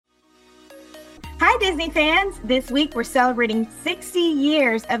Disney fans! This week we're celebrating 60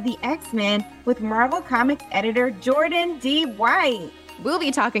 years of the X-Men with Marvel Comics editor Jordan D. White. We'll be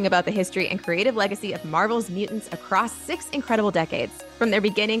talking about the history and creative legacy of Marvel's mutants across 6 incredible decades, from their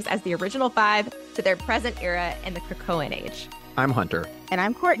beginnings as the original 5 to their present era in the Krakoan Age. I'm Hunter. And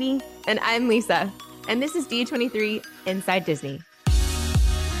I'm Courtney. And I'm Lisa. And this is D23 Inside Disney.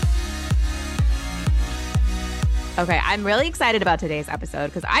 Okay, I'm really excited about today's episode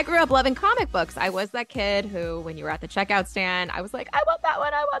because I grew up loving comic books. I was that kid who, when you were at the checkout stand, I was like, I want that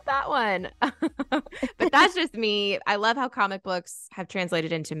one, I want that one. But that's just me. I love how comic books have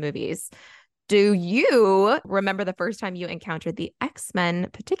translated into movies. Do you remember the first time you encountered the X-Men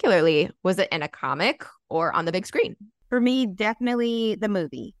particularly? Was it in a comic or on the big screen? For me, definitely the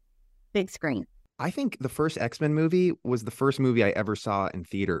movie, big screen. I think the first X-Men movie was the first movie I ever saw in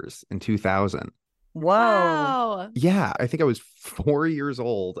theaters in 2000. Whoa. Wow. Yeah, I think I was 4 years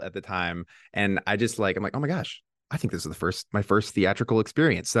old at the time. And I'm like, oh my gosh, I think this is my first theatrical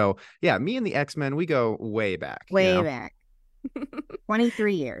experience. So yeah, me and the X-Men, we go way back. Way back.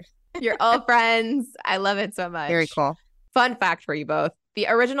 23 years. You're all friends. I love it so much. Very cool. Fun fact for you both. The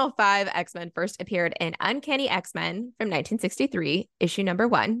original 5 X-Men first appeared in Uncanny X-Men from 1963, issue number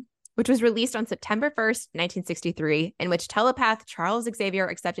 1, which was released on September 1st, 1963, in which telepath Charles Xavier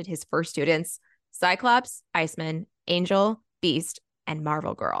accepted his first students, Cyclops, Iceman, Angel, Beast, and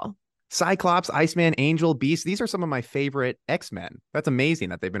Marvel Girl. Cyclops, Iceman, Angel, Beast. These are some of my favorite X-Men. That's amazing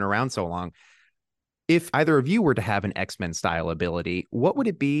that they've been around so long. If either of you were to have an X-Men style ability, what would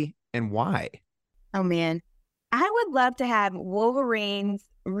it be and why? Oh, man. I would love to have Wolverine's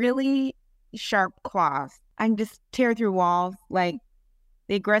really sharp claws. I can just tear through walls. Like,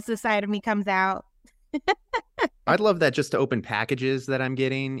 the aggressive side of me comes out. I'd love that just to open packages that I'm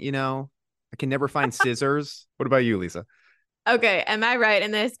getting, I can never find scissors. What about you, Lisa? Okay, am I right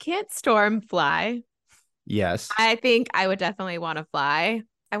in this? Can't Storm fly? Yes. I think I would definitely want to fly.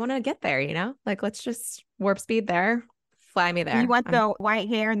 I want to get there, Like, let's just warp speed there. Fly me there. You want the white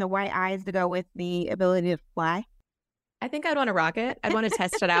hair and the white eyes to go with the ability to fly? I think I'd want to rock it. I'd want to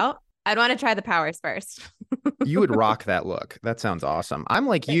test it out. I'd want to try the powers first. You would rock that look. That sounds awesome. I'm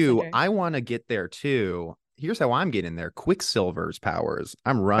like Thanks, you. Hunter. I want to get there too. Here's how I'm getting there. Quicksilver's powers.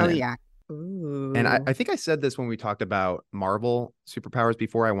 I'm running. Oh, yeah. Ooh. And I think I said this when we talked about Marvel superpowers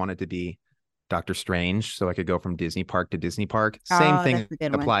before. I wanted to be Doctor Strange so I could go from Disney park to Disney park. Same thing that's a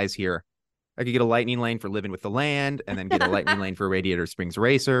good one. applies here. I could get a lightning lane for Living with the Land and then get a lightning lane for Radiator Springs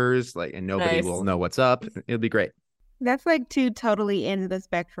Racers, and nobody Nice. will know what's up. It'll be great. That's like two totally ends of the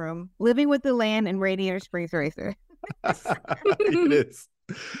spectrum. Living with the Land and Radiator Springs Racer. It is.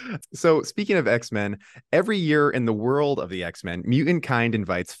 So speaking of X-Men, every year in the world of the X-Men, mutant kind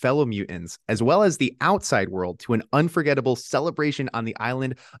invites fellow mutants, as well as the outside world, to an unforgettable celebration on the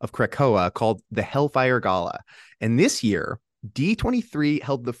island of Krakoa called the Hellfire Gala. And this year, D23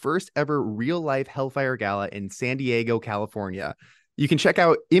 held the first ever real-life Hellfire Gala in San Diego, California. You can check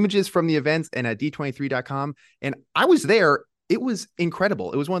out images from the events and at d23.com. And I was there. It was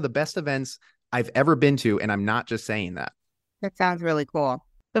incredible. It was one of the best events I've ever been to, and I'm not just saying that. That sounds really cool.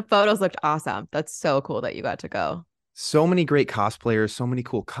 The photos looked awesome. That's so cool that you got to go. So many great cosplayers, so many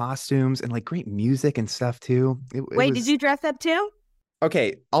cool costumes, and great music and stuff too. Wait, did you dress up too?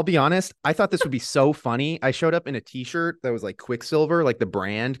 Okay, I'll be honest. I thought this would be so funny. I showed up in a t-shirt that was like Quicksilver, like the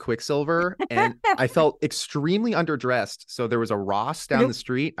brand Quicksilver, and I felt extremely underdressed. So there was a Ross down the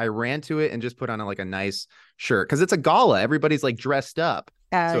street. I ran to it and just put on a nice shirt because it's a gala. Everybody's dressed up.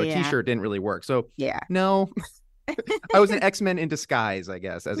 So a t-shirt didn't really work. So yeah, no, I was an X-Men in disguise, I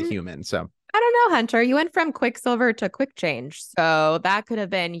guess, as a human. So I don't know, Hunter. You went from Quicksilver to Quick Change. So that could have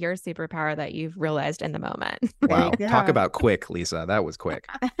been your superpower that you've realized in the moment. Wow. Talk about quick, Lisa. That was quick.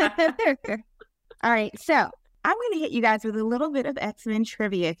 All right. So I'm going to hit you guys with a little bit of X-Men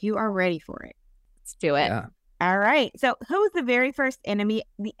trivia if you are ready for it. Let's do it. Yeah. All right. So who was the very first enemy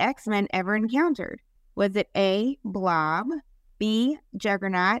the X-Men ever encountered? Was it A, Blob, B,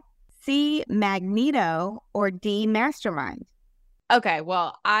 Juggernaut, C, Magneto, or D, Mastermind? Okay.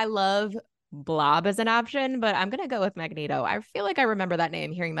 Well, I love Blob as an option, but I'm going to go with Magneto. I feel like I remember that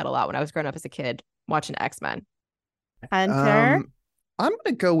name, hearing that a lot when I was growing up as a kid watching X-Men. Hunter? I'm going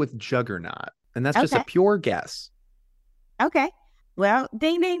to go with Juggernaut, and that's just a pure guess. Okay. Well,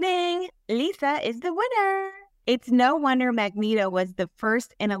 ding, ding, ding. Lisa is the winner. It's no wonder Magneto was the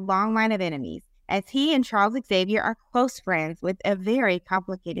first in a long line of enemies, as he and Charles Xavier are close friends with a very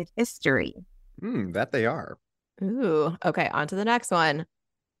complicated history. That they are. Ooh. Okay. On to the next one.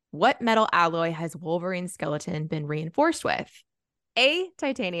 What metal alloy has Wolverine's skeleton been reinforced with? A,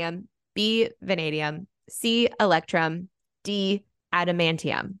 titanium, B, vanadium, C, electrum, D,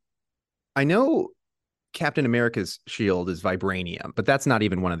 adamantium. I know Captain America's shield is vibranium, but that's not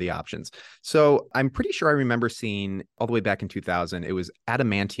even one of the options. So I'm pretty sure I remember seeing all the way back in 2000, it was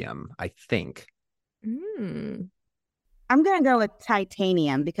adamantium, I think. Mm. I'm going to go with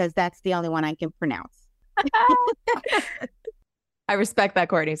titanium because that's the only one I can pronounce. I respect that,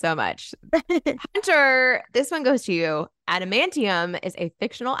 Courtney, so much. Hunter, this one goes to you. Adamantium is a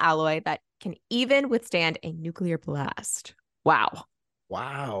fictional alloy that can even withstand a nuclear blast. Wow.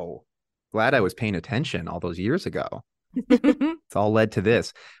 Wow. Glad I was paying attention all those years ago. It's all led to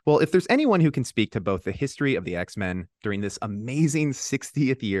this. Well, if there's anyone who can speak to both the history of the X-Men during this amazing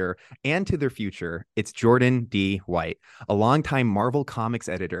 60th year and to their future, it's Jordan D. White, a longtime Marvel Comics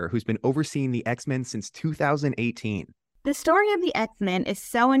editor who's been overseeing the X-Men since 2018. The story of the X-Men is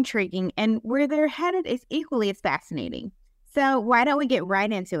so intriguing, and where they're headed is equally as fascinating. So why don't we get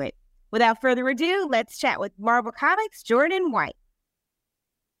right into it? Without further ado, let's chat with Marvel Comics' Jordan White.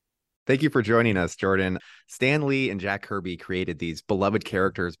 Thank you for joining us, Jordan. Stan Lee and Jack Kirby created these beloved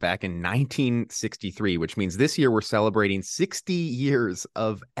characters back in 1963, which means this year we're celebrating 60 years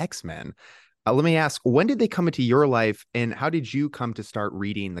of X-Men. Let me ask, when did they come into your life, and how did you come to start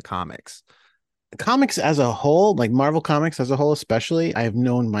reading the comics? Comics as a whole, like Marvel Comics as a whole especially, I have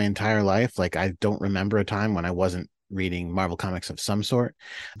known my entire life. Like, I don't remember a time when I wasn't reading Marvel Comics of some sort.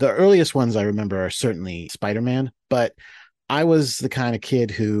 The earliest ones I remember are certainly Spider-Man, but I was the kind of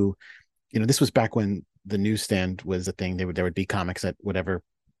kid who, this was back when the newsstand was a thing. There would be comics at whatever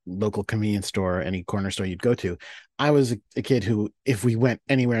local convenience store, any corner store you'd go to. I was a kid who, if we went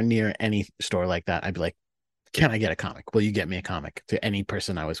anywhere near any store like that, I'd be like, can I get a comic? Will you get me a comic? To any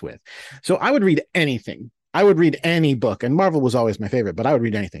person I was with. So I would read anything. I would read any book, and Marvel was always my favorite, but I would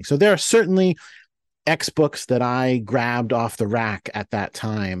read anything. So there are certainly X books that I grabbed off the rack at that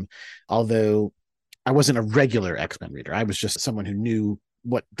time, although I wasn't a regular X-Men reader. I was just someone who knew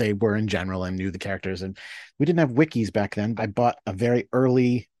what they were in general and knew the characters. And we didn't have wikis back then. I bought a very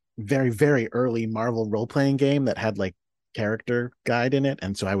early, very, very early Marvel role-playing game that had like character guide in it,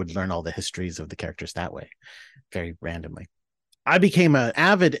 and so I would learn all the histories of the characters that way, very randomly. I became an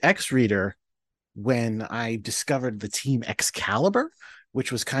avid X reader when I discovered the Team Excalibur,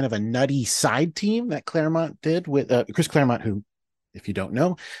 which was kind of a nutty side team that Claremont did with Chris Claremont, who, if you don't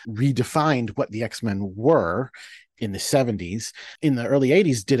know, redefined what the X-Men were in the 70s. In the early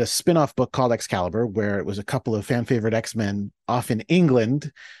 80s, did a spin-off book called Excalibur, where it was a couple of fan favorite X-Men off in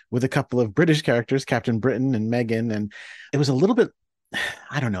England with a couple of British characters, Captain Britain and Megan. And it was a little bit,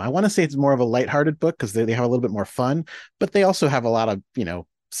 I don't know, I want to say it's more of a lighthearted book because they have a little bit more fun, but they also have a lot of,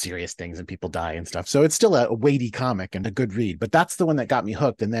 serious things and people die and stuff. So it's still a weighty comic and a good read, but that's the one that got me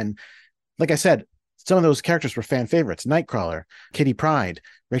hooked. And then, like I said, some of those characters were fan favorites: Nightcrawler, Kitty Pryde,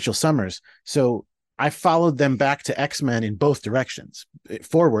 Rachel Summers. So I followed them back to X-Men in both directions,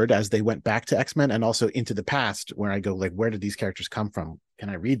 forward as they went back to X-Men, and also into the past, where I go, like, where did these characters come from? Can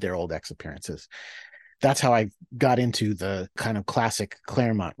I read their old X appearances? That's how I got into the kind of classic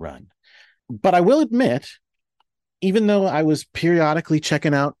Claremont run. But I will admit, even though I was periodically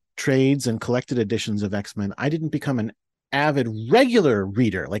checking out trades and collected editions of X-Men, I didn't become an avid regular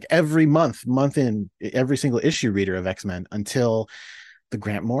reader, like every month in, every single issue reader of X-Men, until the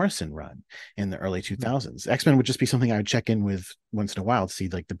Grant Morrison run in the early 2000s. X-Men would just be something I would check in with once in a while to see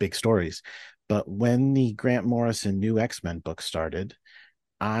like the big stories. But when the Grant Morrison new X-Men book started,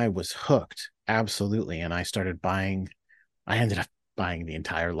 I was hooked, absolutely. And I ended up buying the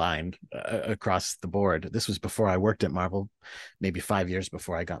entire line across the board. This was before I worked at Marvel, maybe 5 years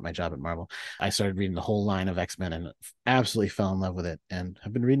before I got my job at Marvel. I started reading the whole line of X-Men and absolutely fell in love with it, and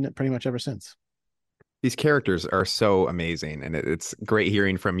have been reading it pretty much ever since. These characters are so amazing, and it's great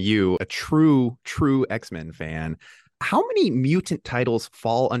hearing from you, a true X-Men fan. How many mutant titles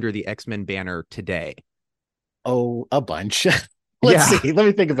fall under the X-Men banner today? Oh, a bunch. Let's see. Let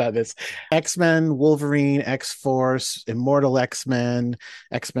me think about this. X-Men, Wolverine, X-Force, Immortal X-Men,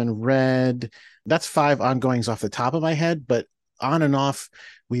 X-Men Red. That's 5 ongoings off the top of my head, but on and off,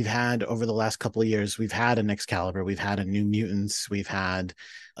 we've had over the last couple of years, we've had an Excalibur, we've had a New Mutants, we've had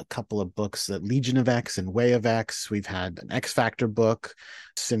a couple of books, Legion of X and Way of X. We've had an X Factor book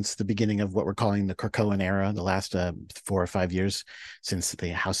since the beginning of what we're calling the Krakoan era, the last 4 or 5 years since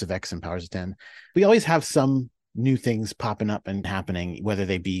the House of X and Powers of 10. We always have some new things popping up and happening, whether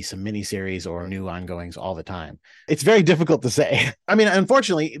they be some miniseries or new ongoings all the time. It's very difficult to say. I mean,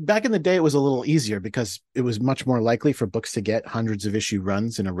 unfortunately, back in the day, it was a little easier because it was much more likely for books to get hundreds of issue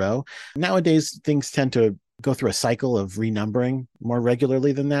runs in a row. Nowadays, things tend to go through a cycle of renumbering more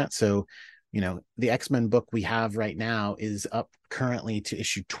regularly than that. So, the X-Men book we have right now is up currently to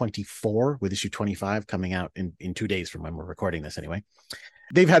issue 24, with issue 25 coming out in 2 days from when we're recording this anyway.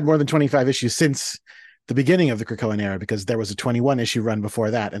 They've had more than 25 issues since the beginning of the Krakoan era, because there was a 21 issue run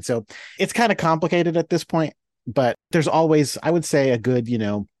before that. And so it's kind of complicated at this point, but there's always, I would say, a good,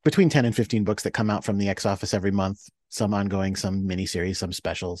 between 10 and 15 books that come out from the X office every month, some ongoing, some miniseries, some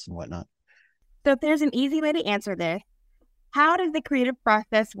specials and whatnot. So if there's an easy way to answer this, how does the creative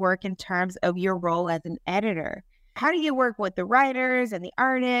process work in terms of your role as an editor? How do you work with the writers and the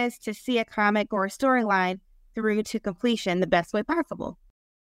artists to see a comic or a storyline through to completion the best way possible?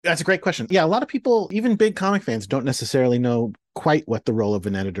 That's a great question. Yeah, a lot of people, even big comic fans, don't necessarily know quite what the role of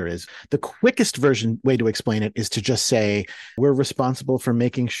an editor is. The quickest way to explain it is to just say we're responsible for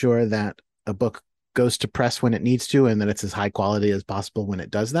making sure that a book goes to press when it needs to, and that it's as high quality as possible when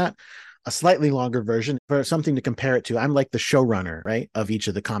it does that. A slightly longer version, for something to compare it to, I'm like the showrunner, right, of each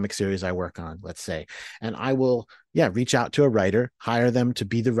of the comic series I work on, let's say. And I will, reach out to a writer, hire them to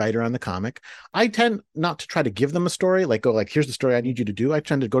be the writer on the comic. I tend not to try to give them a story, here's the story I need you to do. I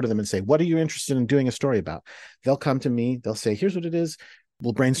tend to go to them and say, what are you interested in doing a story about? They'll come to me, they'll say, here's what it is.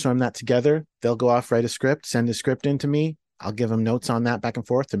 We'll brainstorm that together. They'll go off, write a script, send the script in to me. I'll give them notes on that back and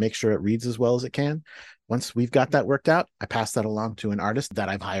forth to make sure it reads as well as it can. Once we've got that worked out, I pass that along to an artist that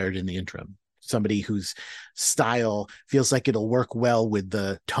I've hired in the interim, somebody whose style feels like it'll work well with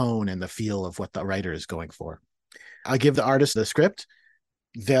the tone and the feel of what the writer is going for. I'll give the artist the script.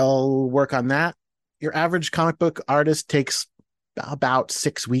 They'll work on that. Your average comic book artist takes about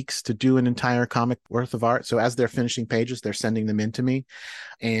 6 weeks to do an entire comic worth of art. So as they're finishing pages, they're sending them in to me,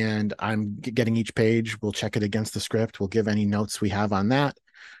 and I'm getting each page. We'll check it against the script. We'll give any notes we have on that.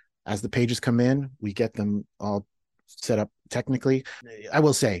 As the pages come in, we get them all set up technically. I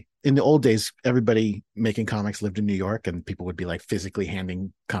will say, in the old days, everybody making comics lived in New York, and people would be like physically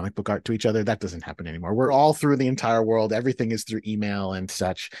handing comic book art to each other. That doesn't happen anymore. We're all through the entire world. Everything is through email and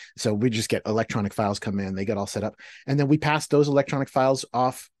such. So we just get electronic files come in, they get all set up. And then we pass those electronic files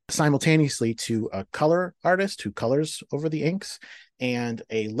off simultaneously to a color artist who colors over the inks, and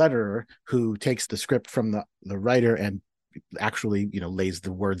a letterer who takes the script from the writer and actually, lays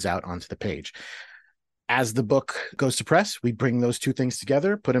the words out onto the page. As the book goes to press, we bring those two things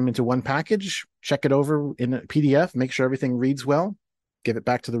together, put them into one package, check it over in a PDF, make sure everything reads well, give it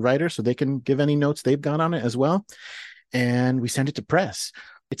back to the writer so they can give any notes they've got on it as well. And we send it to press.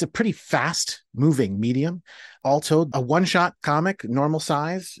 It's a pretty fast moving medium. Also, a one-shot comic, normal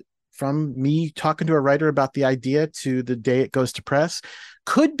size, from me talking to a writer about the idea to the day it goes to press,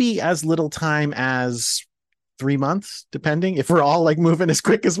 could be as little time as 3 months, depending if we're all moving as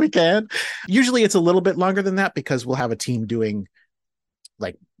quick as we can. Usually it's a little bit longer than that, because we'll have a team doing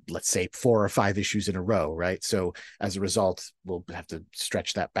let's say 4 or 5 issues in a row, right? So as a result, we'll have to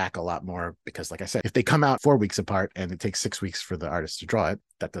stretch that back a lot more, because like I said, if they come out 4 weeks apart and it takes 6 weeks for the artist to draw it,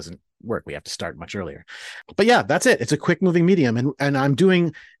 that doesn't work. We have to start much earlier. But yeah, that's it. It's a quick moving medium. And I'm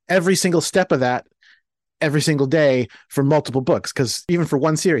doing every single step of that every single day for multiple books, because even for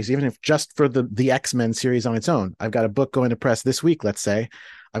one series, even if just for the X-Men series on its own, I've got a book going to press this week, let's say.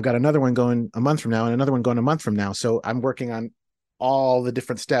 I've got another one going a month from now and another one going a month from now. So I'm working on all the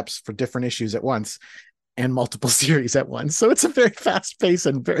different steps for different issues at once and multiple series at once. So it's a very fast paced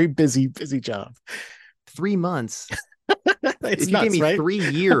and very busy job. 3 months. It's if you nuts, gave me right?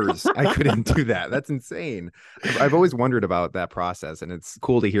 3 years, I couldn't do that. That's insane. I've always wondered about that process, and it's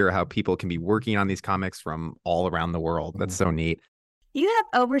cool to hear how people can be working on these comics from all around the world. That's so neat. You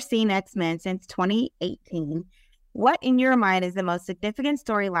have overseen X-Men since 2018. What, in your mind, is the most significant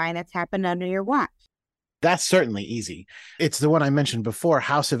storyline that's happened under your watch? That's certainly easy. It's the one I mentioned before,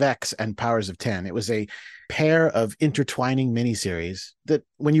 House of X and Powers of 10. It was a pair of intertwining miniseries that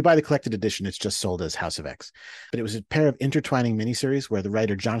when you buy the collected edition, it's just sold as House of X. But it was a pair of intertwining miniseries where the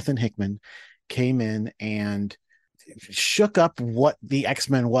writer Jonathan Hickman came in and shook up what the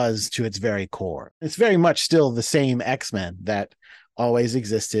X-Men was to its very core. It's very much still the same X-Men that always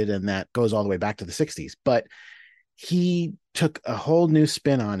existed and that goes all the way back to the 60s. But he took a whole new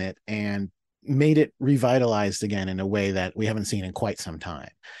spin on it and made it revitalized again in a way that we haven't seen in quite some time.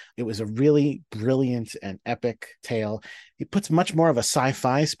 It was a really brilliant and epic tale. It puts much more of a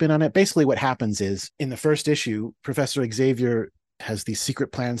sci-fi spin on it. Basically what happens is in the first issue, Professor Xavier has these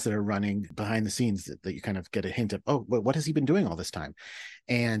secret plans that are running behind the scenes that you kind of get a hint of, oh, what has he been doing all this time?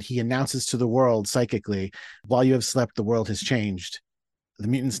 And he announces to the world psychically, while you have slept, the world has changed. The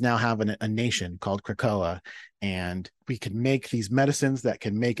mutants now have a nation called Krakoa, and we can make these medicines that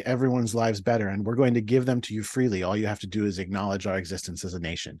can make everyone's lives better, and we're going to give them to you freely. All you have to do is acknowledge our existence as a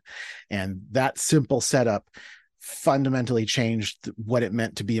nation. And that simple setup fundamentally changed what it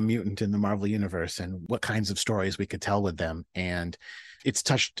meant to be a mutant in the Marvel universe and what kinds of stories we could tell with them. And it's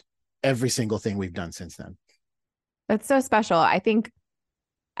touched every single thing we've done since then. That's so special. I think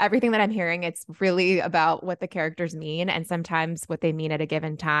Everything that I'm hearing, it's really about what the characters mean and sometimes what they mean at a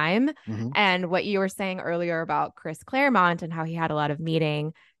given time. Mhm. And what you were saying earlier about Chris Claremont and how he had a lot of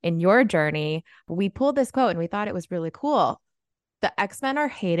meaning in your journey, we pulled this quote and we thought it was really cool. The X-Men are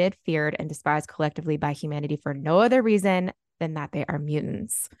hated, feared, and despised collectively by humanity for no other reason than that they are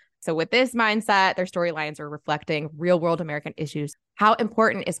mutants. So, with this mindset, their storylines are reflecting real world American issues. How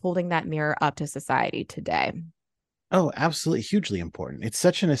important is holding that mirror up to society today? Oh, absolutely. Hugely important. It's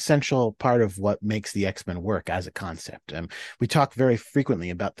such an essential part of what makes the X-Men work as a concept. We talk very frequently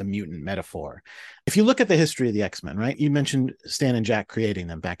about the mutant metaphor. If you look at the history of the X-Men, right, you mentioned Stan and Jack creating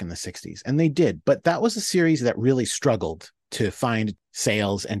them back in the 60s, and they did, but that was a series that really struggled to find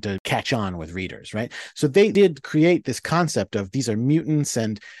sales and to catch on with readers, right? So they did create this concept of these are mutants,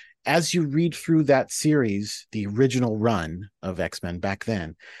 and as you read through that series, the original run of X-Men back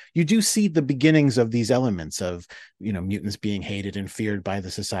then, you do see the beginnings of these elements of, mutants being hated and feared by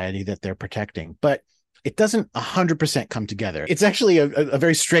the society that they're protecting. But it doesn't 100% come together. It's actually a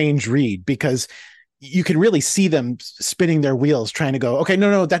very strange read because you can really see them spinning their wheels trying to go, okay,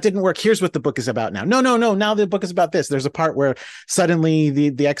 no, that didn't work. Here's what the book is about now. No. Now the book is about this. There's a part where suddenly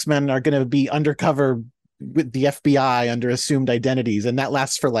the X-Men are going to be undercover with the FBI under assumed identities, and that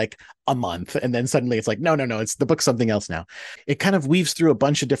lasts for like a month, and then suddenly it's like no, it's the book's something else now. It kind of weaves through a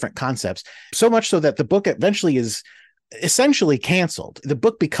bunch of different concepts, so much so that the book eventually is essentially canceled. The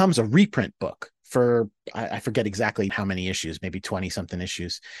book becomes a reprint book for I forget exactly how many issues, maybe 20 something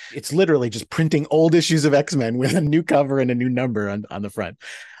issues. It's literally just printing old issues of X-Men with a new cover and a new number on the front.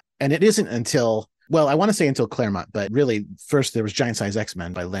 And it isn't until, well, I want to say until Claremont, but really first there was Giant Size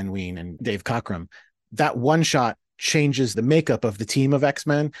X-Men by Len Wein and Dave Cockrum. That one shot changes the makeup of the team of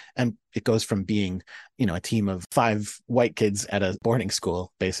X-Men, and it goes from being, a team of 5 white kids at a boarding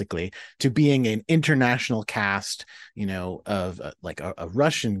school, basically, to being an international cast, of like a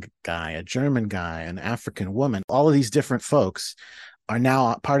Russian guy, a German guy, an African woman. All of these different folks are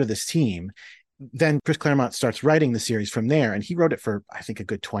now part of this team. Then Chris Claremont starts writing the series from there, and he wrote it for, I think, a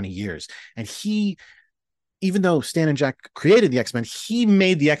good 20 years. And even though Stan and Jack created the X-Men, he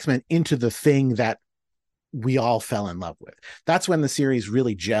made the X-Men into the thing that we all fell in love with. That's when the series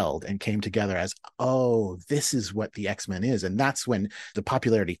really gelled and came together as, oh, this is what the X-Men is. And that's when the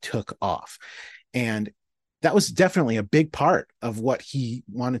popularity took off. And that was definitely a big part of what he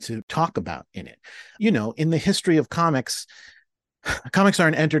wanted to talk about in it. In the history of comics are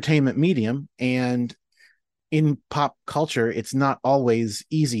an entertainment medium, and in pop culture, it's not always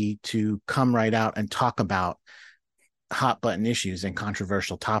easy to come right out and talk about hot button issues and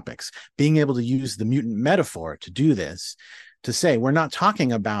controversial topics. Being able to use the mutant metaphor to do this, to say we're not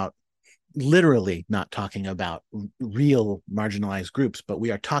talking about, literally not talking about real marginalized groups, but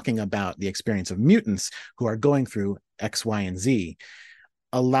we are talking about the experience of mutants who are going through X, Y, and Z,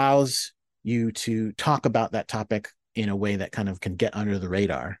 allows you to talk about that topic in a way that kind of can get under the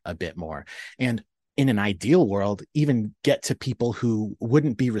radar a bit more. And in an ideal world, even get to people who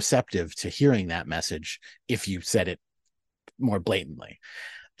wouldn't be receptive to hearing that message if you said it more blatantly.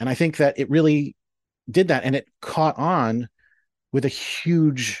 And I think that it really did that, and it caught on with a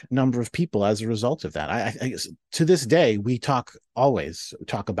huge number of people as a result of that. I to this day, we always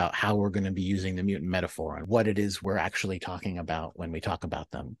talk about how we're going to be using the mutant metaphor and what it is we're actually talking about when we talk about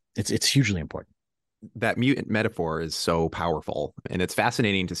them. It's hugely important. That mutant metaphor is so powerful, and it's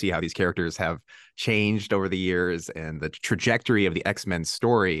fascinating to see how these characters have changed over the years, and the trajectory of the X-Men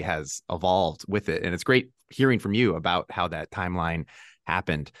story has evolved with it. And it's great hearing from you about how that timeline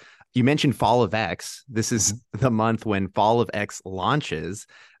happened. You mentioned Fall of X. This is the month when Fall of X launches.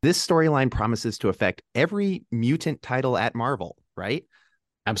 This storyline promises to affect every mutant title at Marvel, right?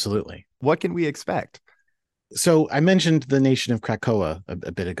 Absolutely. What can we expect? So I mentioned the nation of Krakoa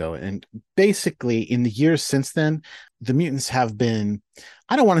a bit ago, and basically in the years since then, the mutants have been,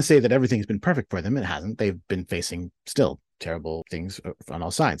 I don't want to say that everything's been perfect for them. It hasn't. They've been facing still terrible things on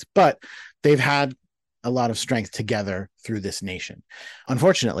all sides, but they've had a lot of strength together through this nation.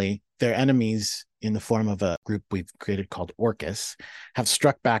 Unfortunately, their enemies in the form of a group we've created called Orcus have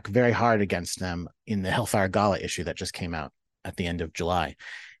struck back very hard against them in the Hellfire Gala issue that just came out at the end of July.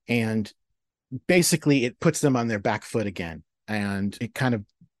 And basically it puts them on their back foot again, and it kind of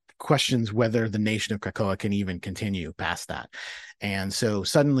questions whether the nation of Krakoa can even continue past that. And so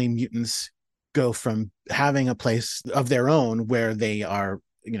suddenly mutants go from having a place of their own where they are,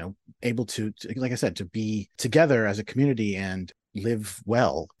 able to, like I said, to be together as a community and live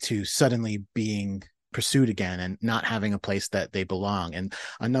well, to suddenly being pursued again and not having a place that they belong. And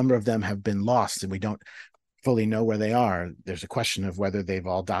a number of them have been lost, and we don't fully know where they are. There's a question of whether they've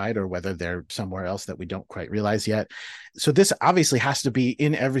all died or whether they're somewhere else that we don't quite realize yet. So this obviously has to be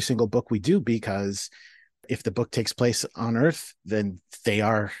in every single book we do, because if the book takes place on Earth, then they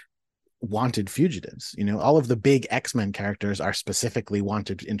are wanted fugitives. All of the big X-Men characters are specifically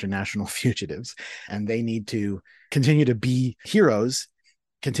wanted international fugitives, and they need to continue to be heroes,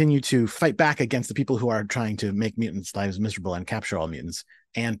 continue to fight back against the people who are trying to make mutants' lives miserable and capture all mutants,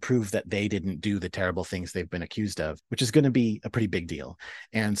 and prove that they didn't do the terrible things they've been accused of, which is going to be a pretty big deal.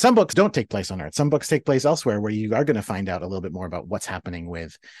 And some books don't take place on Earth. Some books take place elsewhere, where you are going to find out a little bit more about what's happening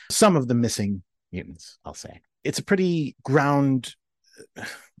with some of the missing mutants, I'll say. It's a pretty ground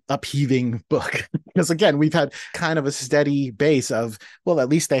upheaving book, because again, we've had kind of a steady base of, well, at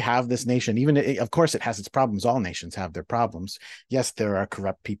least they have this nation. Even of course it has its problems. All nations have their problems. Yes, there are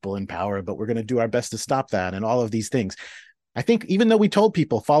corrupt people in power, but we're going to do our best to stop that, and all of these things. I think even though we told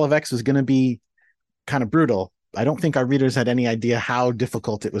people Fall of X was going to be kind of brutal, I don't think our readers had any idea how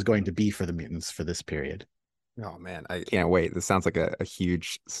difficult it was going to be for the mutants for this period. Oh man, I can't wait. This sounds like a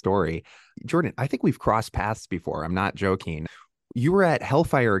huge story. Jordan, I think we've crossed paths before. I'm not joking. You were at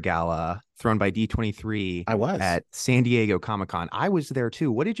Hellfire Gala thrown by D23. I was at San Diego Comic-Con. I was there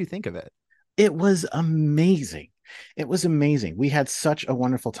too. What did you think of it? It was amazing. It was amazing. We had such a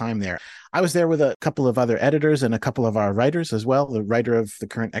wonderful time there. I was there with a couple of other editors and a couple of our writers as well. The writer of the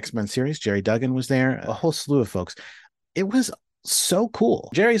current X-Men series, Jerry Duggan, was there, a whole slew of folks. It was so cool.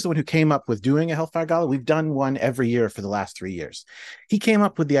 Jerry's the one who came up with doing a Hellfire Gala. We've done one every year for the last 3 years. He came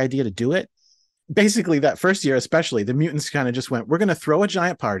up with the idea to do it. Basically, that first year, especially, the mutants kind of just went, we're going to throw a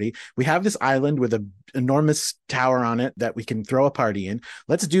giant party. We have this island with an enormous tower on it that we can throw a party in.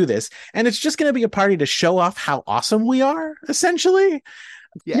 Let's do this. And it's just going to be a party to show off how awesome we are, essentially.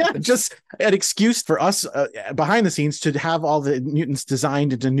 Yeah, just an excuse for us behind the scenes to have all the mutants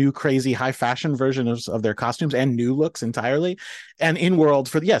designed into new crazy high fashion versions of their costumes and new looks entirely. And in world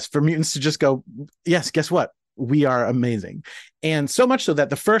for mutants to just go, yes, guess what? We are amazing. And so much so that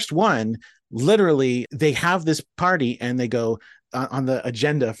the first one, literally, they have this party and they go on the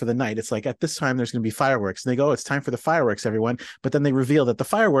agenda for the night. It's like, at this time, there's going to be fireworks. And they go, oh, it's time for the fireworks, everyone. But then they reveal that the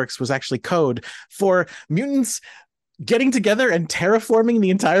fireworks was actually code for mutants getting together and terraforming the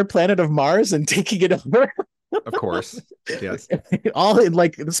entire planet of Mars and taking it over. Of course. Yes. All in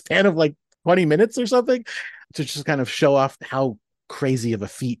like the span of like 20 minutes or something, to just kind of show off how crazy of a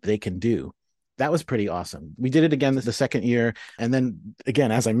feat they can do. That was pretty awesome. We did it again the second year. And then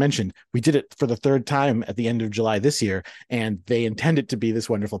again, as I mentioned, we did it for the third time at the end of July this year. And they intend it to be this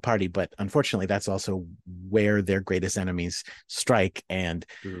wonderful party. But unfortunately, that's also where their greatest enemies strike and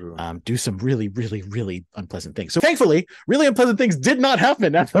do some really, really, really unpleasant things. So thankfully, really unpleasant things did not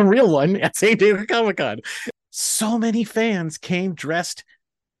happen at the real one at San Diego Comic-Con. So many fans came dressed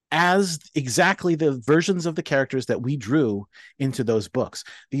as exactly the versions of the characters that we drew into those books.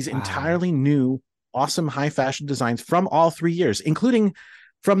 These entirely new, awesome high fashion designs from all 3 years, including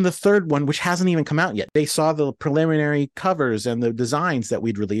from the third one, which hasn't even come out yet. They saw the preliminary covers and the designs that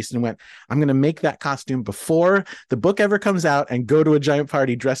we'd released and went, I'm going to make that costume before the book ever comes out and go to a giant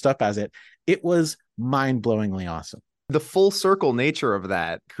party dressed up as it. It was mind-blowingly awesome. The full circle nature of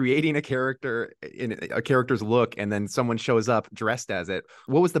that, creating a character in a character's look, and then someone shows up dressed as it.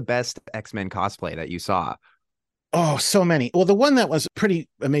 What was the best X-Men cosplay that you saw? Oh, so many. Well, the one that was pretty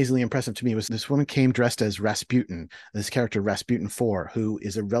amazingly impressive to me was this woman came dressed as Rasputin, this character Rasputin 4, who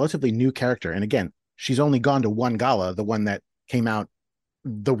is a relatively new character. And again, she's only gone to one gala, the one that came out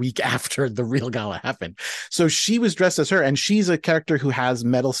the week after the real gala happened. So she was dressed as her, and she's a character who has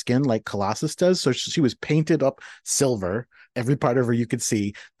metal skin like Colossus does. So she was painted up silver. Every part of her you could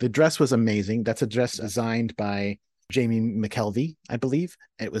see. The dress was amazing. That's a dress designed by Jamie McKelvey, I believe.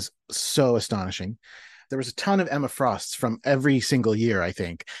 It was so astonishing. There was a ton of Emma Frosts from every single year, I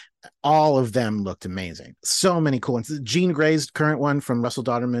think. All of them looked amazing. So many cool ones. Jean Grey's current one from Russell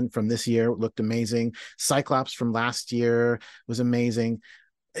Dodderman from this year looked amazing. Cyclops from last year was amazing.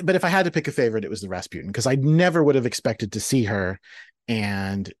 But if I had to pick a favorite, it was the Rasputin, because I never would have expected to see her,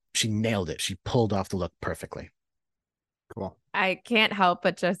 and she nailed it. She pulled off the look perfectly. Cool. I can't help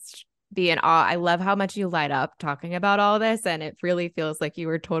but just be in awe. I love how much you light up talking about all this, and it really feels like you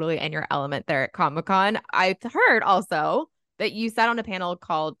were totally in your element there at Comic-Con. I heard also that you sat on a panel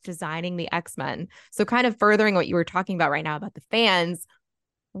called Designing the X-Men. So kind of furthering what you were talking about right now about the fans,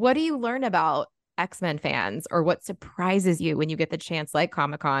 what do you learn about X-Men fans, or what surprises you when you get the chance, like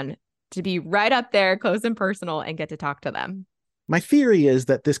Comic-Con, to be right up there close and personal and get to talk to them? My theory is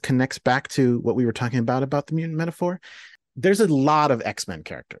that this connects back to what we were talking about the mutant metaphor. There's a lot of X-Men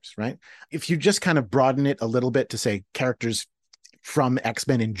characters, right? If you just kind of broaden it a little bit to say characters from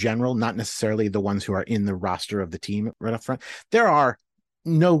X-Men in general, not necessarily the ones who are in the roster of the team right up front. There are,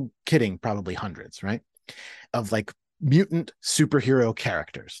 no kidding, probably hundreds, right, of like mutant superhero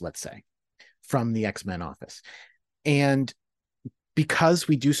characters, let's say, from the X-Men office. And because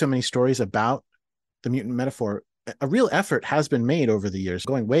we do so many stories about the mutant metaphor, a real effort has been made over the years,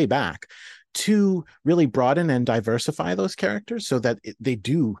 going way back, to really broaden and diversify those characters so that they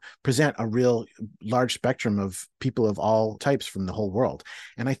do present a real large spectrum of people of all types from the whole world.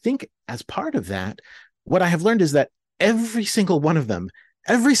 And I think as part of that, what I have learned is that every single one of them,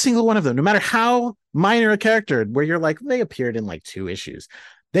 no matter how minor a character, where you're like, they appeared in like 2 issues,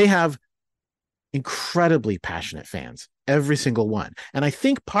 they have incredibly passionate fans, every single one. And I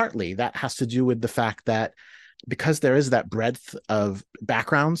think partly that has to do with the fact that because there is that breadth of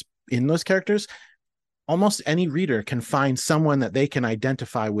backgrounds in those characters, almost any reader can find someone that they can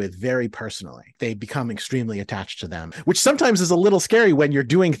identify with very personally. They become extremely attached to them, which sometimes is a little scary when you're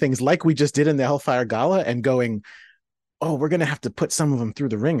doing things like we just did in the Hellfire Gala and going, oh, we're going to have to put some of them through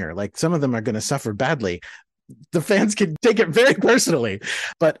the ringer. Like some of them are going to suffer badly. The fans can take it very personally,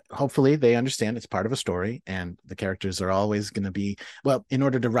 but hopefully they understand it's part of a story and the characters are always going to be, well, in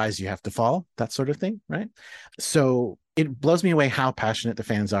order to rise, you have to fall, that sort of thing, right? So it blows me away how passionate the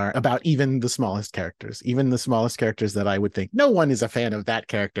fans are about even the smallest characters that I would think no one is a fan of that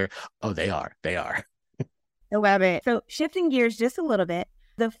character. Oh, they are. I love it. So shifting gears just a little bit,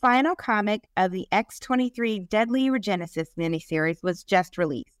 the final comic of the X-23 Deadly Regenesis miniseries was just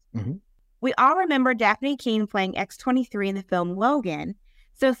released. Mm-hmm. We all remember Daphne Keene playing X-23 in the film Logan.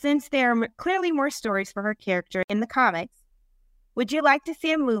 So since there are clearly more stories for her character in the comics, would you like to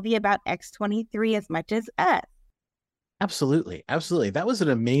see a movie about X-23 as much as us? Absolutely. That was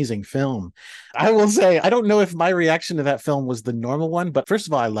an amazing film. I will say, I don't know if my reaction to that film was the normal one, but first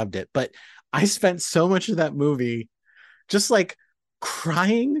of all, I loved it. But I spent so much of that movie just like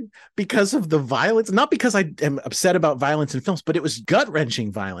crying because of the violence, not because I am upset about violence in films, but it was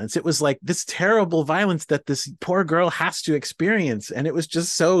gut-wrenching violence. It was like this terrible violence that this poor girl has to experience. And it was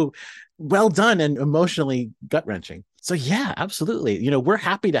just so well done and emotionally gut-wrenching. So yeah, absolutely. You know, we're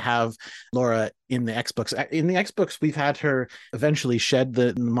happy to have Laura in the X books. In the X books, we've had her eventually shed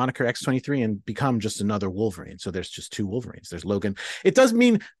the moniker X-23 and become just another Wolverine. So there's just 2 Wolverines. There's Logan. It does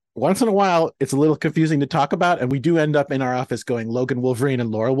mean once in a while, it's a little confusing to talk about, and we do end up in our office going Logan Wolverine and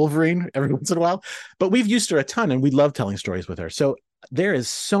Laura Wolverine every once in a while, but we've used her a ton, and we love telling stories with her. So there is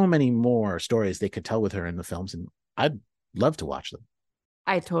so many more stories they could tell with her in the films, and I'd love to watch them.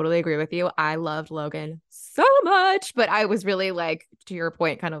 I totally agree with you. I loved Logan so much, but I was really like, to your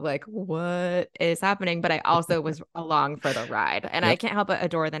point, kind of like, what is happening? But I also was along for the ride. And I can't help but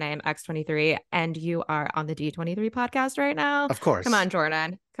adore the name X-23. And you are on the D23 podcast right now. Of course. Come on,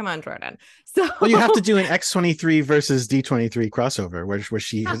 Jordan. So well, you have to do an X-23 versus D23 crossover where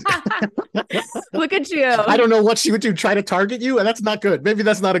she is... Look at you. I don't know what she would do, try to target you, and that's not good. Maybe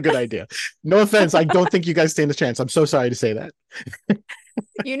that's not a good idea. No offense. I don't think you guys stand a chance. I'm so sorry to say that.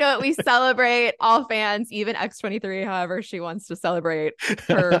 You know what? We celebrate all fans, even X-23, however she wants to celebrate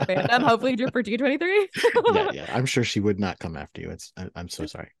her fandom. Hopefully do for D23. Yeah. I'm sure she would not come after you. I'm so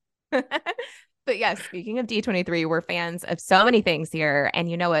sorry. But yes, speaking of D23, we're fans of so many things here.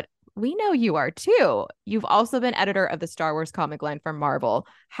 And you know what? We know you are too. You've also been editor of the Star Wars comic line for Marvel.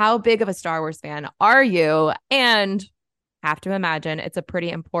 How big of a Star Wars fan are you? And have to imagine it's a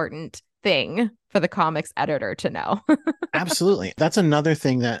pretty important thing for the comics editor to know. Absolutely. That's another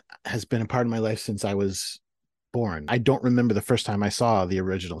thing that has been a part of my life since I was born. I don't remember the first time I saw the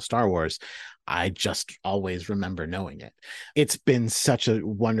original Star Wars. I just always remember knowing it. It's been such a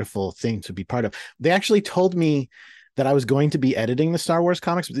wonderful thing to be part of. They actually told me that I was going to be editing the Star Wars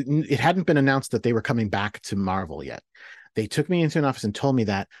comics. It hadn't been announced that they were coming back to Marvel yet. They took me into an office and told me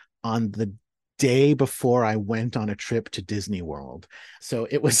that on the day before I went on a trip to Disney World. So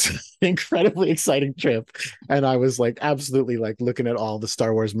it was an incredibly exciting trip. And I was like, absolutely like looking at all the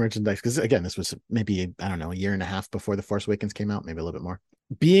Star Wars merchandise. Because again, this was maybe, I don't know, a year and a half before The Force Awakens came out, maybe a little bit more.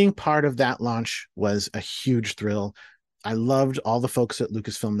 Being part of that launch was a huge thrill. I loved all the folks at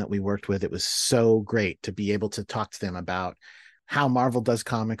Lucasfilm that we worked with. It was so great to be able to talk to them about how Marvel does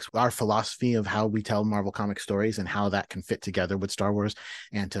comics, our philosophy of how we tell Marvel comic stories and how that can fit together with Star Wars,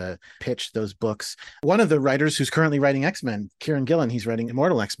 and to pitch those books. One of the writers who's currently writing X-Men, Kieran Gillen, he's writing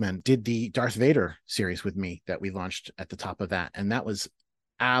Immortal X-Men, did the Darth Vader series with me that we launched at the top of that. And that was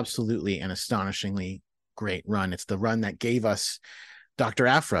absolutely an astonishingly great run. It's the run that gave us Dr.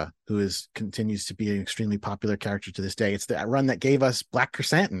 Aphra, who continues to be an extremely popular character to this day. It's the run that gave us Black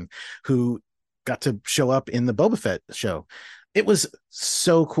Chrysanthemum, who got to show up in the Boba Fett show. It was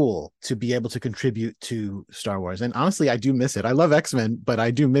so cool to be able to contribute to Star Wars. And honestly, I do miss it. I love X-Men, but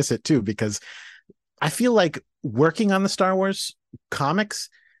I do miss it too, because I feel like working on the Star Wars comics,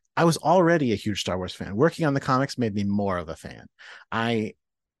 I was already a huge Star Wars fan. Working on the comics made me more of a fan. I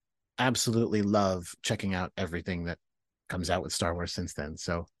absolutely love checking out everything that comes out with Star Wars since then.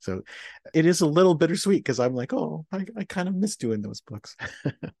 So it is a little bittersweet because I'm like, oh, I kind of miss doing those books.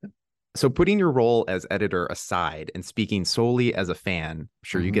 So putting your role as editor aside and speaking solely as a fan, I'm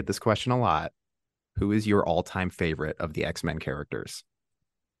sure you get this question a lot. Who is your all-time favorite of the X-Men characters?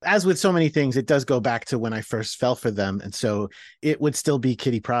 As with so many things, it does go back to when I first fell for them. And so it would still be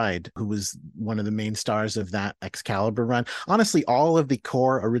Kitty Pryde, who was one of the main stars of that Excalibur run. Honestly, all of the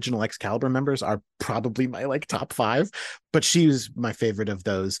core original Excalibur members are probably my like top 5, but she was my favorite of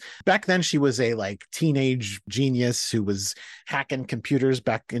those. Back then, she was a like teenage genius who was hacking computers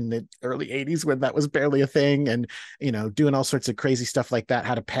back in the early 80s when that was barely a thing, and, you know, doing all sorts of crazy stuff like that.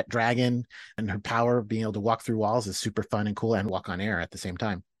 Had a pet dragon, and her power, being able to walk through walls, is super fun and cool, and walk on air at the same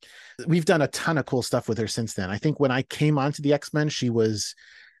time. We've done a ton of cool stuff with her since then. I think when I came onto the X-Men, she was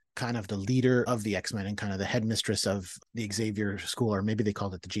kind of the leader of the X-Men and kind of the headmistress of the Xavier School, or maybe they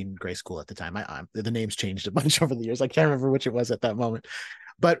called it the Jean Grey School at the time. The names changed a bunch over the years. I can't remember which it was at that moment.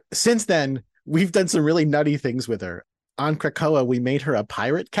 But since then, we've done some really nutty things with her. On Krakoa, we made her a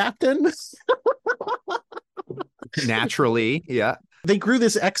pirate captain. Naturally, yeah. They grew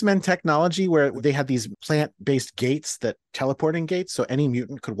this X-Men technology where they had these plant-based gates, that teleporting gates, so any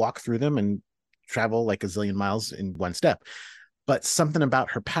mutant could walk through them and travel like a zillion miles in one step. But something about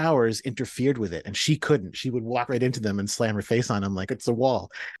her powers interfered with it, and she couldn't. She would walk right into them and slam her face on them like it's a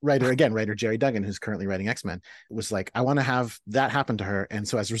wall. Writer Jerry Duggan, who's currently writing X-Men, was like, I want to have that happen to her. And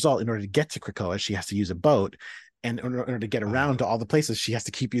so as a result, in order to get to Krakoa, she has to use a boat. And in order to get around to all the places, she has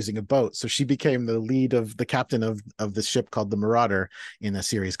to keep using a boat. So she became the captain of the ship called the Marauder in a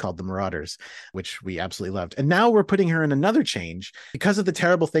series called The Marauders, which we absolutely loved. And now we're putting her in another change because of the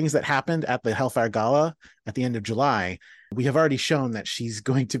terrible things that happened at the Hellfire Gala at the end of July. We have already shown that she's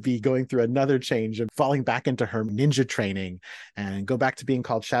going to be going through another change and falling back into her ninja training and go back to being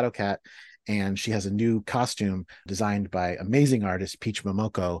called Shadowcat. And she has a new costume designed by amazing artist Peach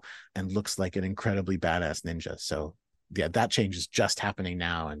Momoko and looks like an incredibly badass ninja. So yeah, that change is just happening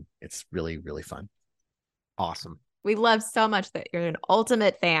now, and it's really, really fun. Awesome. We love so much that you're an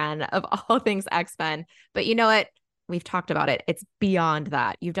ultimate fan of all things X-Men. But you know what? We've talked about it. It's beyond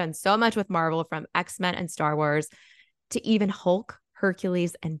that. You've done so much with Marvel, from X-Men and Star Wars to even Hulk,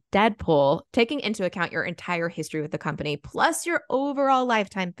 Hercules, and Deadpool, taking into account your entire history with the company, plus your overall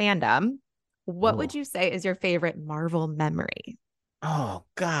lifetime fandom. What would you say is your favorite Marvel memory? Oh,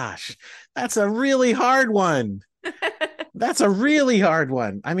 gosh, that's a really hard one. That's a really hard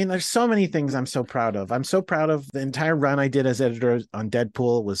one. I mean, there's so many things I'm so proud of. I'm so proud of the entire run I did as editor on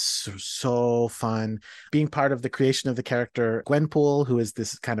Deadpool. Was so fun. Being part of the creation of the character Gwenpool, who is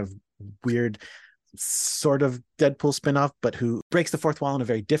this kind of weird sort of Deadpool spinoff, but who breaks the fourth wall in a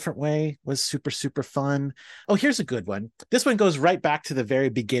very different way, was super, super fun. Oh, here's a good one. This one goes right back to the very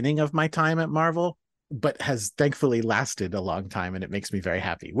beginning of my time at Marvel, but has thankfully lasted a long time, and it makes me very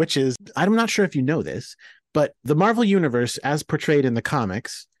happy, which is, I'm not sure if you know this, but the Marvel Universe, as portrayed in the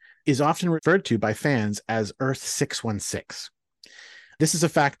comics, is often referred to by fans as Earth 616. This is a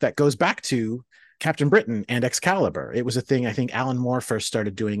fact that goes back to Captain Britain and Excalibur. It was a thing I think Alan Moore first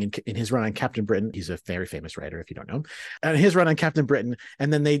started doing in his run on Captain Britain. He's a very famous writer, if you don't know him. And his run on Captain Britain,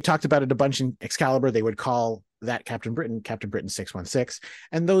 and then they talked about it a bunch in Excalibur. They would call that Captain Britain 616.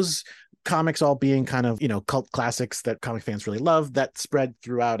 And those comics all being kind of, cult classics that comic fans really love, that spread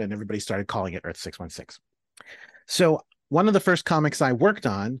throughout, and everybody started calling it Earth 616. So one of the first comics I worked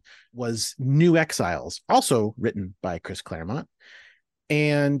on was New Exiles, also written by Chris Claremont.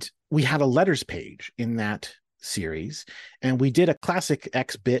 And we had a letters page in that series, and we did a classic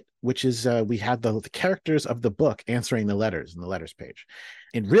X bit, which is we had the characters of the book answering the letters in the letters page.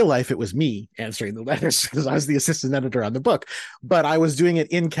 In real life, it was me answering the letters because I was the assistant editor on the book, but I was doing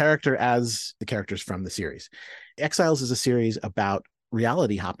it in character as the characters from the series. Exiles is a series about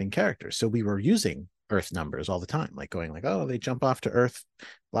reality hopping characters. So we were using Earth numbers all the time, like going like, oh, they jump off to Earth,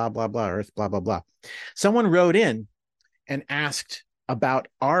 blah, blah, blah, Earth, blah, blah, blah. Someone wrote in and asked about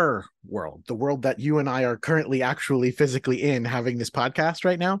our world, the world that you and I are currently actually physically in, having this podcast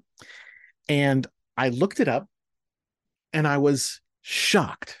right now. And I looked it up, and I was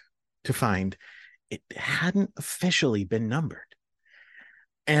shocked to find it hadn't officially been numbered.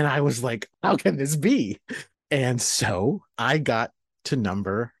 And I was like, how can this be? And so I got to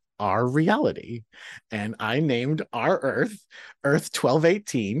number our reality. And I named our Earth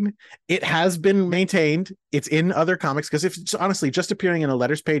 1218. It has been maintained. It's in other comics because if it's honestly just appearing in a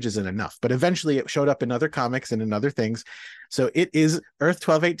letters page isn't enough, but eventually it showed up in other comics and in other things. So it is Earth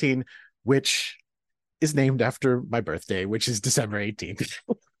 1218, which is named after my birthday, which is December 18th.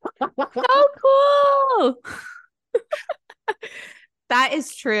 So cool. That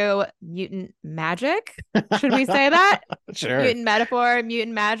is true mutant magic. Should we say that? Sure. Mutant metaphor,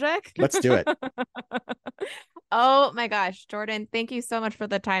 mutant magic. Let's do it. Oh my gosh, Jordan, thank you so much for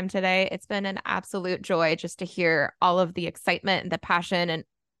the time today. It's been an absolute joy just to hear all of the excitement and the passion. And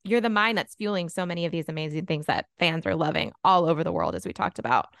you're the mind that's fueling so many of these amazing things that fans are loving all over the world, as we talked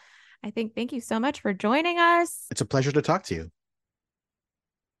about. Thank you so much for joining us. It's a pleasure to talk to you.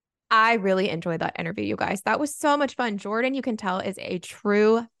 I really enjoyed that interview, you guys. That was so much fun. Jordan, you can tell, is a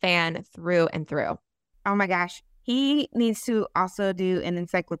true fan through and through. Oh my gosh. He needs to also do an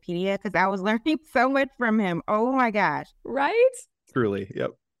encyclopedia because I was learning so much from him. Oh my gosh. Right? Truly.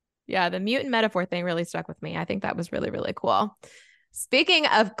 Yep. Yeah, the mutant metaphor thing really stuck with me. I think that was really, really cool. Speaking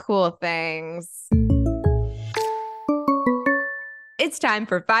of cool things, it's time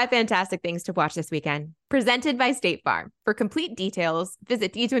for 5 fantastic things to watch this weekend, presented by State Farm. For complete details,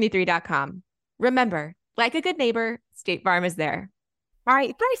 visit d23.com. Remember, like a good neighbor, State Farm is there. All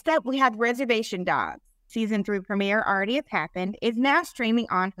right, first up, we have Reservation Dogs. Season 3 premiere already has happened, is now streaming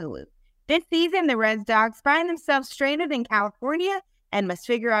on Hulu. This season, the Res Dogs find themselves stranded in California and must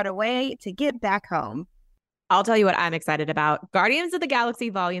figure out a way to get back home. I'll tell you what I'm excited about. Guardians of the Galaxy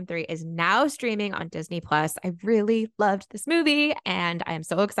Volume 3 is now streaming on Disney+. I really loved this movie, and I am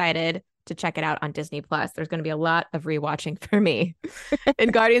so excited to check it out on Disney+. There's going to be a lot of rewatching for me.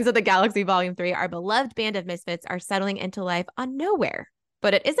 In Guardians of the Galaxy Volume 3, our beloved band of misfits are settling into life on Nowhere.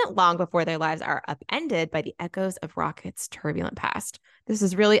 But it isn't long before their lives are upended by the echoes of Rocket's turbulent past. This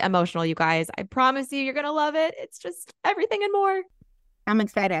is really emotional, you guys. I promise you're going to love it. It's just everything and more. I'm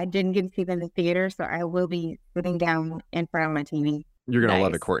excited. I didn't get to see them in the theater, so I will be sitting down in front of my TV. You're going to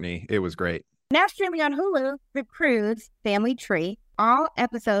love it, Courtney. It was great. Now streaming on Hulu, The Croods Family Tree. All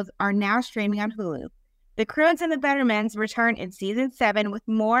episodes are now streaming on Hulu. The Croods and the Bettermans return in Season 7 with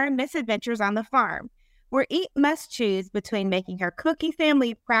more misadventures on the farm, where each must choose between making her Cookie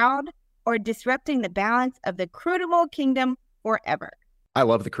family proud or disrupting the balance of the Croodable kingdom forever. I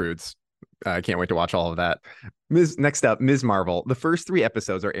love The Croods. I can't wait to watch all of that. Next up, Ms. Marvel. The first 3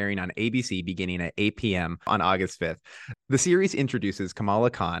 episodes are airing on ABC beginning at 8 p.m. on August 5th. The series introduces Kamala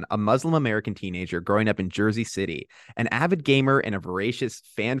Khan, a Muslim-American teenager growing up in Jersey City. An avid gamer and a voracious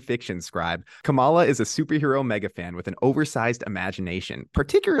fan fiction scribe, Kamala is a superhero megafan with an oversized imagination,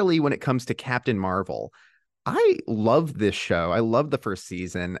 particularly when it comes to Captain Marvel. I love this show. I love the first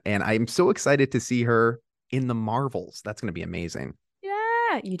season, and I'm so excited to see her in the Marvels. That's going to be amazing.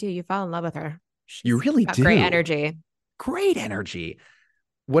 Yeah, you do. You fall in love with her. You really do. Great energy. Great energy.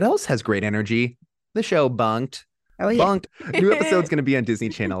 What else has great energy? The show Bunked. Oh, yeah. Bunked. New episode's going to be on Disney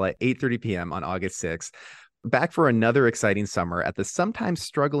Channel at 8:30 p.m. on August 6th. Back for another exciting summer at the sometimes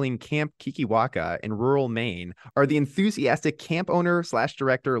struggling Camp Kikiwaka in rural Maine are the enthusiastic camp owner /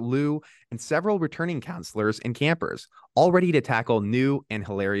 director Lou and several returning counselors and campers, all ready to tackle new and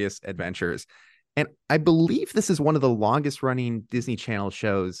hilarious adventures. And I believe this is one of the longest running Disney Channel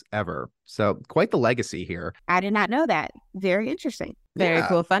shows ever. So quite the legacy here. I did not know that. Very interesting. Very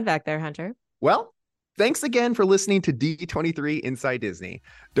cool fun fact there, Hunter. Well, thanks again for listening to D23 Inside Disney.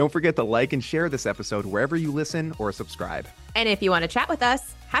 Don't forget to like and share this episode wherever you listen or subscribe. And if you want to chat with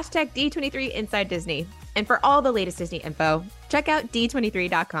us, hashtag D23 Inside Disney. And for all the latest Disney info, check out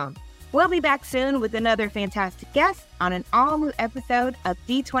D23.com. We'll be back soon with another fantastic guest on an all-new episode of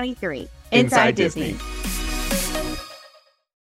D23 Inside Disney.